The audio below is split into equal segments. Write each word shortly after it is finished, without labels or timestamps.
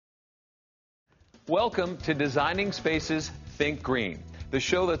Welcome to Designing Spaces Think Green, the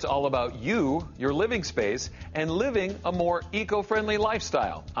show that's all about you, your living space, and living a more eco-friendly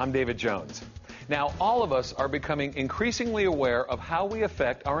lifestyle. I'm David Jones. Now, all of us are becoming increasingly aware of how we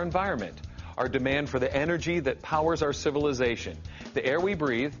affect our environment, our demand for the energy that powers our civilization, the air we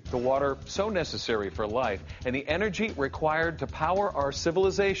breathe, the water so necessary for life, and the energy required to power our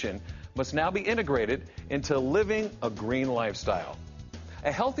civilization must now be integrated into living a green lifestyle.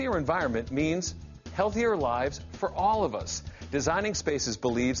 A healthier environment means healthier lives for all of us. Designing Spaces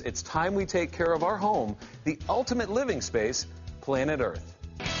believes it's time we take care of our home, the ultimate living space, planet Earth.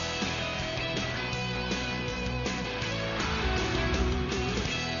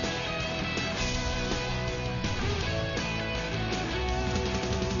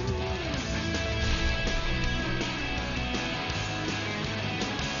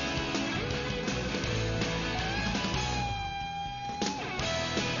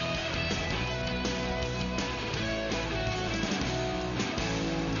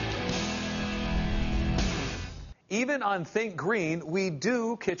 Even on Think Green, we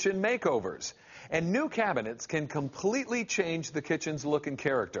do kitchen makeovers. And new cabinets can completely change the kitchen's look and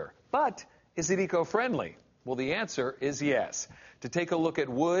character. But is it eco-friendly? Well, the answer is yes. To take a look at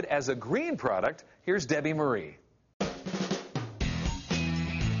wood as a green product, here's Debi Marie.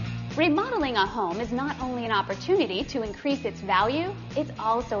 Remodeling a home is not only an opportunity to increase its value, it's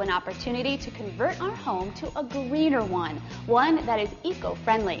also an opportunity to convert our home to a greener one that is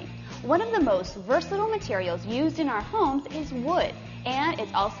eco-friendly. One of the most versatile materials used in our homes is wood, and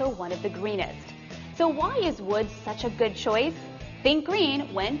it's also one of the greenest. So why is wood such a good choice? Think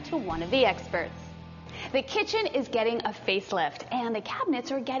Green went to one of the experts. The kitchen is getting a facelift, and the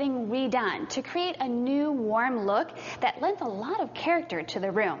cabinets are getting redone to create a new warm look that lends a lot of character to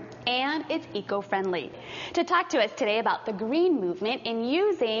the room, and it's eco-friendly. To talk to us today about the green movement in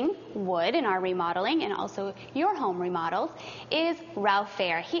using wood in our remodeling and also your home remodels is Ralph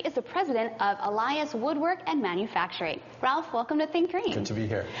Fehr. He is the president of Elias Woodwork and Manufacturing. Ralph, welcome to Think Green. Good to be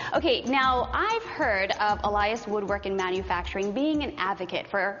here. Okay, now I've heard of Elias Woodwork and Manufacturing being an advocate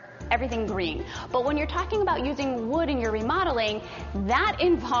for everything green. But when you're talking about using wood in your remodeling, that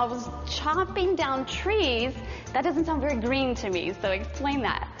involves chopping down trees. That doesn't sound very green to me, so explain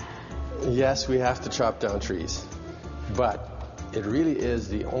that. Yes, we have to chop down trees, but it really is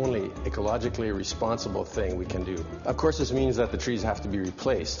the only ecologically responsible thing we can do. Of course, this means that the trees have to be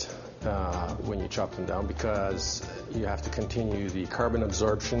replaced when you chop them down, because you have to continue the carbon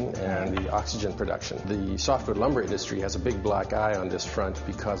absorption and the oxygen production. The softwood lumber industry has a big black eye on this front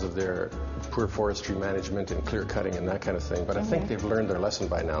because of their poor forestry management and clear cutting and that kind of thing, but I think they've learned their lesson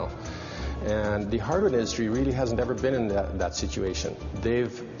by now. And the hardwood industry really hasn't ever been in that situation.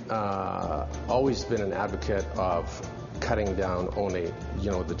 They've always been an advocate of cutting down only,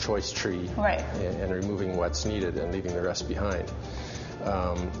 the choice tree, right, and removing what's needed and leaving the rest behind.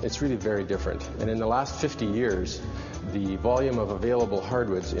 It's really very different. And in the last 50 years, the volume of available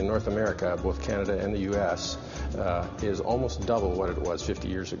hardwoods in North America, both Canada and the U.S., is almost double what it was 50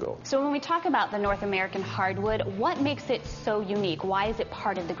 years ago. So when we talk about the North American hardwood, what makes it so unique? Why is it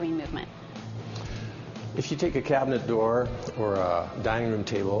part of the green movement? If you take a cabinet door or a dining room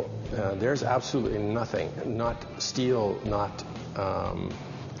table, there's absolutely nothing, not steel, not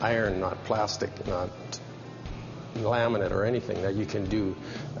iron, not plastic, not laminate or anything that you can do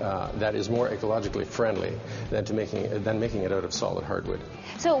that is more ecologically friendly than making it out of solid hardwood.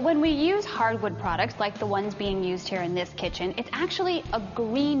 So when we use hardwood products like the ones being used here in this kitchen, it's actually a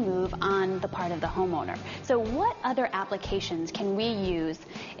green move on the part of the homeowner. So what other applications can we use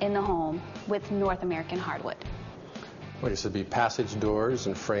in the home with North American hardwood? Well, this would be passage doors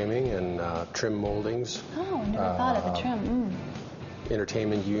and framing and trim moldings. Oh, never thought of the trim.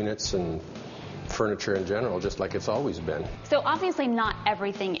 Entertainment units and furniture in general, just like it's always been. So obviously not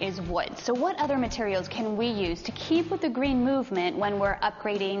everything is wood. So what other materials can we use to keep with the green movement when we're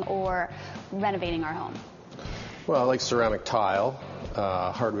upgrading or renovating our home? Well, like ceramic tile,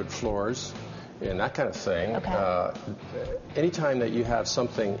 hardwood floors, and that kind of thing. Okay. Anytime that you have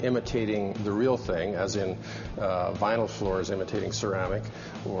something imitating the real thing, as in vinyl floors imitating ceramic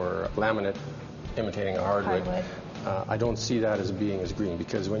or laminate imitating a hardwood. I don't see that as being as green,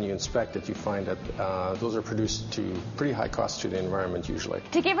 because when you inspect it, you find that those are produced to pretty high cost to the environment usually.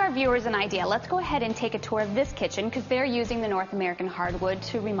 To give our viewers an idea, let's go ahead and take a tour of this kitchen, because they're using the North American hardwood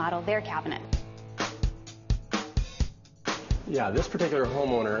to remodel their cabinet. Yeah, this particular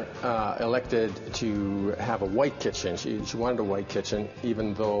homeowner elected to have a white kitchen. She wanted a white kitchen,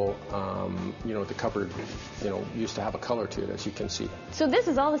 even though, the cupboard, used to have a color to it, as you can see. So this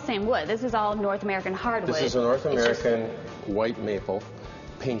is all the same wood. This is all North American hardwood. This is a North American white maple,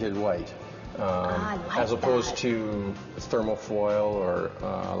 painted white. as opposed to thermofoil or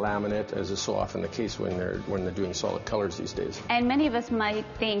laminate, as is so often the case when they're doing solid colors these days. And many of us might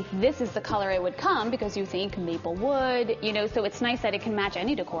think this is the color it would come because you think maple wood, you know, so it's nice that it can match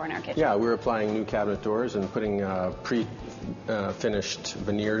any decor in our kitchen. Yeah, we're applying new cabinet doors and putting pre-finished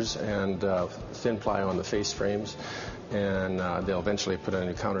veneers and thin ply on the face frames, and they'll eventually put in a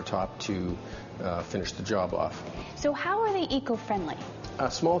new countertop to finish the job off. So how are they eco-friendly? A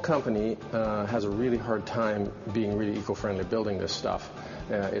small company has a really hard time being really eco-friendly building this stuff.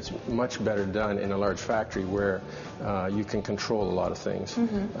 It's much better done in a large factory where you can control a lot of things.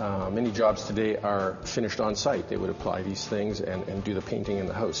 Many jobs today are finished on site. They would apply these things and do the painting in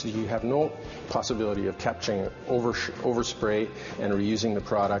the house. So you have no possibility of capturing overspray and reusing the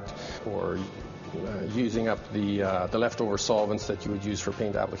product, or using up the leftover solvents that you would use for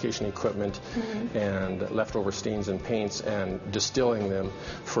paint application equipment, and leftover stains and paints, and distilling them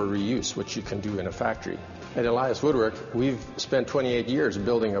for reuse, which you can do in a factory. At Elias Woodwork, we've spent 28 years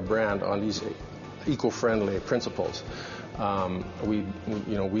building a brand on these eco-friendly principles. We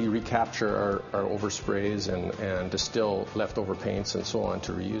recapture our oversprays and distill leftover paints and so on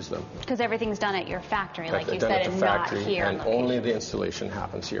to reuse them. Because everything's done at your factory, like you said, and factory, not here. And only the installation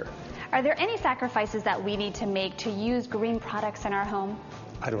happens here. Are there any sacrifices that we need to make to use green products in our home?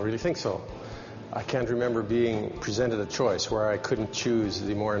 I don't really think so. I can't remember being presented a choice where I couldn't choose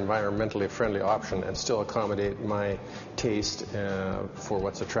the more environmentally friendly option and still accommodate my taste for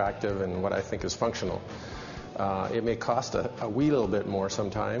what's attractive and what I think is functional. It may cost a wee little bit more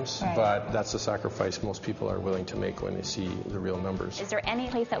sometimes, but that's the sacrifice most people are willing to make when they see the real numbers. Is there any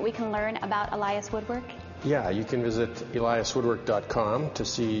place that we can learn about Elias Woodwork? Yeah, you can visit eliaswoodwork.com to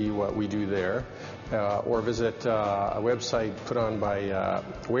see what we do there, or visit a website put on by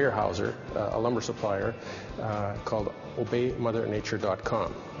Weyerhaeuser, a lumber supplier, called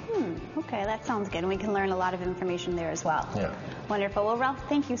obeyMotherNature.com. Okay, that sounds good, and we can learn a lot of information there as well. Yeah. Wonderful. Well, Ralph,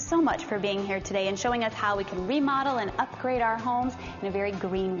 thank you so much for being here today and showing us how we can remodel and upgrade our homes in a very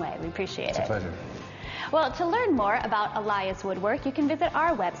green way. We appreciate it. It's a pleasure. Well, to learn more about Elias Woodwork, you can visit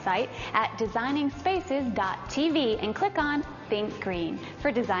our website at designingspaces.tv and click on Think Green.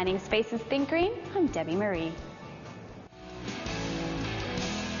 For Designing Spaces Think Green, I'm Debi Marie.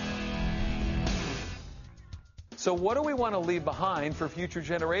 So what do we want to leave behind for future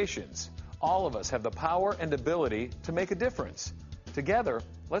generations? All of us have the power and ability to make a difference. Together,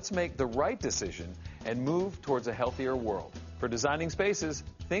 let's make the right decision and move towards a healthier world. For Designing Spaces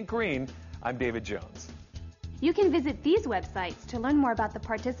Think Green, I'm David Jones. You can visit these websites to learn more about the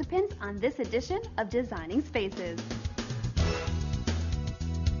participants on this edition of Designing Spaces.